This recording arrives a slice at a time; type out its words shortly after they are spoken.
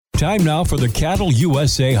Time now for the Cattle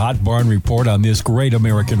USA Hot Barn Report on this great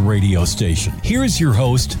American radio station. Here's your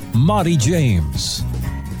host, Monty James.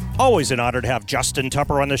 Always an honor to have Justin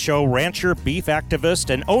Tupper on the show, rancher, beef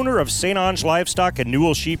activist, and owner of St. Onge Livestock and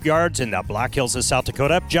Newell Sheep Yards in the Black Hills of South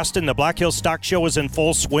Dakota. Justin, the Black Hills Stock Show is in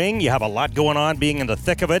full swing. You have a lot going on being in the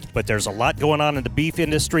thick of it, but there's a lot going on in the beef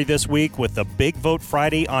industry this week with the Big Vote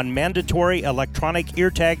Friday on mandatory electronic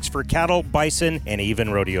ear tags for cattle, bison, and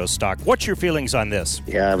even rodeo stock. What's your feelings on this?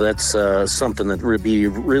 Yeah, that's something that would be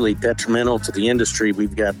really detrimental to the industry.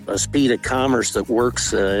 We've got a speed of commerce that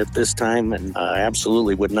works at this time, and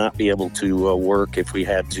absolutely would not be able to work if we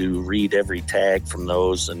had to read every tag from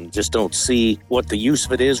those, and just don't see what the use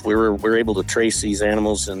of it is. We're able to trace these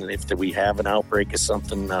animals, and if we have an outbreak of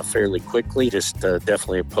something fairly quickly, just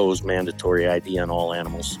definitely oppose mandatory ID on all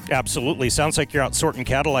animals. Absolutely. Sounds like you're out sorting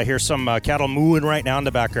cattle. I hear some cattle mooing right now in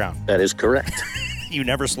the background. That is correct. You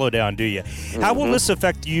never slow down, do you? How will this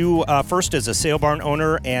affect you first as a sale barn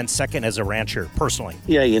owner and second as a rancher personally?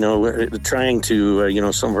 Yeah, we're trying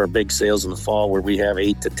to, some of our big sales in the fall where we have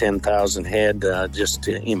 8,000 to 10,000 head, just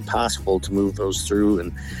impossible to move those through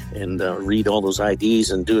and read all those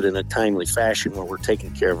IDs and do it in a timely fashion where we're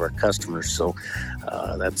taking care of our customers. So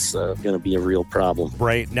that's going to be a real problem.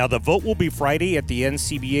 Right. Now, the vote will be Friday at the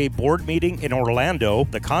NCBA board meeting in Orlando.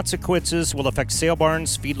 The consequences will affect sale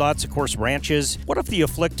barns, feedlots, of course, ranches. What if the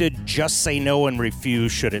afflicted just say no and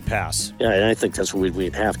refuse should it pass? Yeah, and I think that's what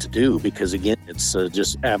we'd have to do because, again, it's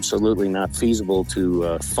just absolutely not feasible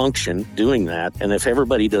to function doing that. And if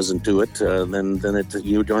everybody doesn't do it, then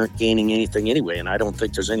you aren't gaining anything anyway. And I don't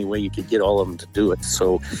think there's any way you could get all of them to do it.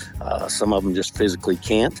 So some of them just physically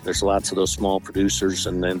can't. There's lots of those small producers,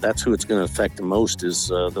 and then that's who it's going to affect the most is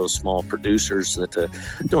those small producers that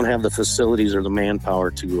don't have the facilities or the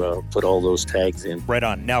manpower to put all those tags in. Right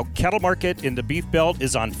on. Now, cattle market in the beef belt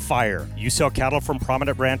is on fire. You sell cattle from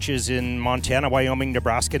prominent ranches in Montana, Wyoming,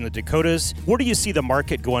 Nebraska, and the Dakotas. Where do you see the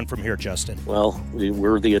market going from here, Justin? Well,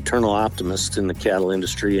 we're the eternal optimists in the cattle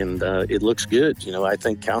industry, and it looks good. I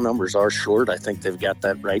think cow numbers are short. I think they've got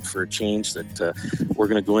that right for a change that we're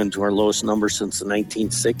going to go into our lowest number since the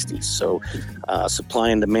 1960s. So supply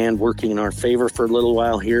and demand working in our favor for a little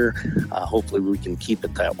while here. Hopefully we can keep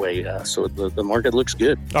it that way. So the market looks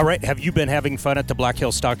good. All right. Have you been having fun at the Black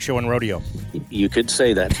Hills Stock Show and Rodeo? You could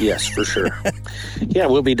say that, yes, for sure. Yeah,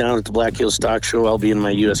 we'll be down at the Black Hills Stock Show. I'll be in my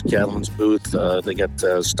U.S. Cattleman's booth. They got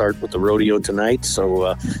to start with the rodeo tonight,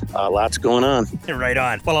 so lots going on. Right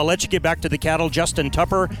on. Well, I'll let you get back to the cattle. Justin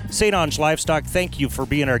Tupper, St. Onge Livestock, thank you for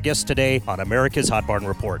being our guest today on America's Hot Barn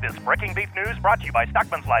Report. This breaking beef news brought to you by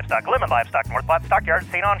Stockman's Livestock, Lemon Livestock, North Platte Stockyards,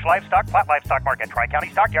 St. Onge Livestock, Platte Livestock Market, Tri-County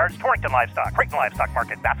Stockyards, Torrington Livestock, Creighton Livestock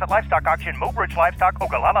Market, Bassett Livestock Auction, Mobridge Livestock,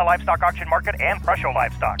 Ogallala Livestock Auction Market, and Presho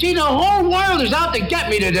Livestock. See, the whole world is out to get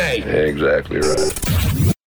me today. Exactly right.